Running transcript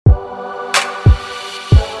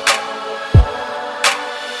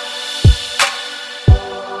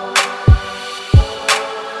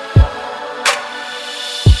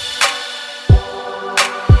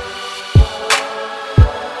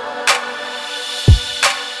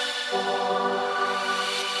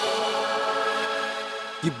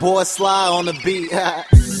Your boy Sly on the beat.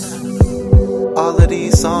 All of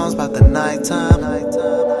these songs about the nighttime.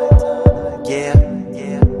 Yeah,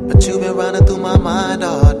 but you been running through my mind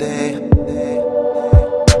all day.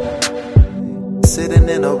 Sitting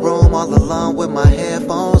in a room all alone with my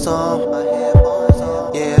headphones on.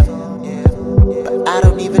 Yeah, but I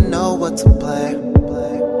don't even know what to play.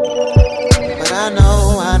 But I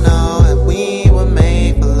know that we were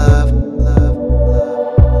made for love.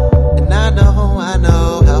 And I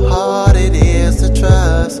know how hard it is to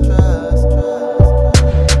trust.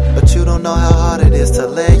 But you don't know how hard it is to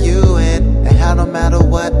let you in, and how no matter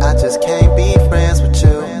what, I just can't be friends with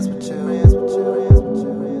you.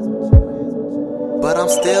 But I'm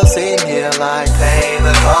still sitting here like, pay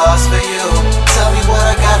the cost for you. Tell me what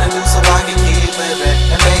I gotta do so I can keep living,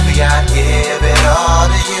 and maybe I'd give it all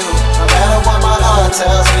to you. No matter what my heart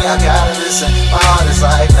tells me, I gotta listen. My heart is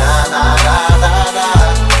like, nah, nah, nah, nah,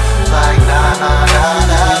 nah. Like, nah, nah, nah,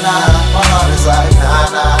 nah, nah. My heart is like, nah,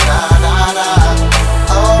 nah, nah, nah, nah.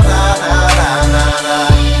 Oh, nah, nah, nah,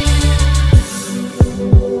 nah.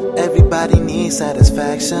 Everybody needs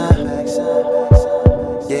satisfaction.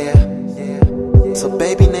 Yeah. So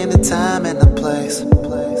baby, name the time and the place.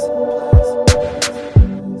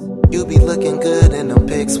 You be looking good in them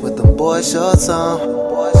pics with them boy shorts on.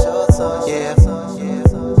 Yeah,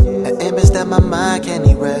 an image that my mind can't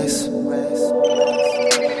erase.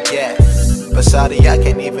 Yeah, but shawty, I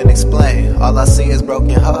can't even explain. All I see is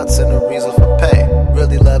broken hearts and a reason for pain.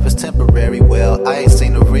 Really love is temporary, well, I ain't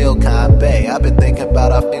seen the real kind, babe. I've been thinking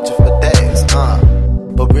about our future for days,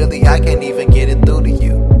 but really I can't even get it through to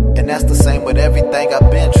you. And that's the same with everything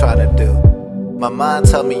I've been trying to do. My mind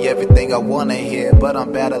tell me everything I wanna hear, but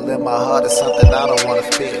I'm battling my heart, it's something I don't wanna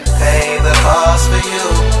feel. Pay the cost for you.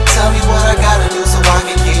 Tell me what I gotta do so I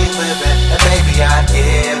can keep living, and maybe I'd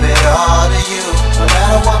give it all to you. No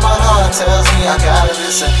matter what my heart tells me, I gotta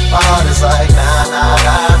listen. My heart is like, nah, nah,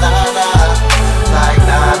 nah, nah, nah. Like,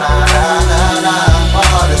 nah, nah, nah, nah, nah. My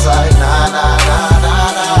heart is like, nah, nah, nah,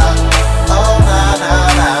 nah, nah. Oh, nah, nah,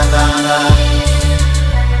 nah, nah, nah.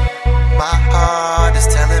 My heart is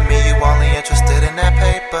telling me you only interested in that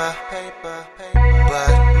paper.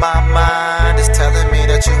 But my mind is telling me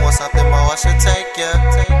that you want something more, I should take you.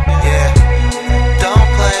 Yeah, don't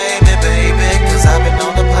play me, baby, cause I've been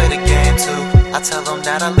known to play the game too. I tell them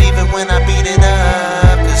that I leave it when I beat it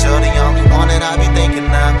up, cause you're the only one that I be thinking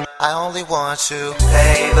of. I only want you.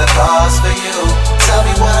 Pay the cost for you. Tell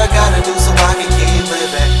me what I gotta do so I can keep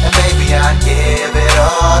living, and baby I'd give it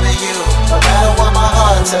all to you. No matter what my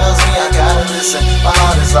heart tells me, I gotta listen. My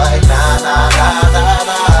heart is like, nah, nah, nah, nah,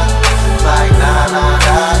 nah. Like, nah, nah,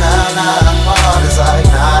 nah, nah, nah. My heart is like,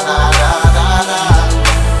 nah, nah, nah, nah,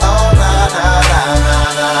 nah. Oh, nah, nah, nah,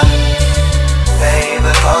 nah, nah. Pay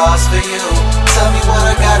the cost for you. Tell me what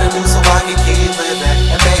I gotta do so I can keep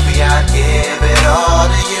living, and baby I'd give it all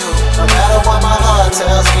to you. No matter what my heart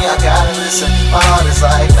tells me, I gotta listen. My heart is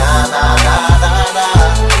like, nah, nah, nah, nah,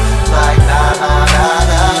 nah. Like, nah, nah, nah.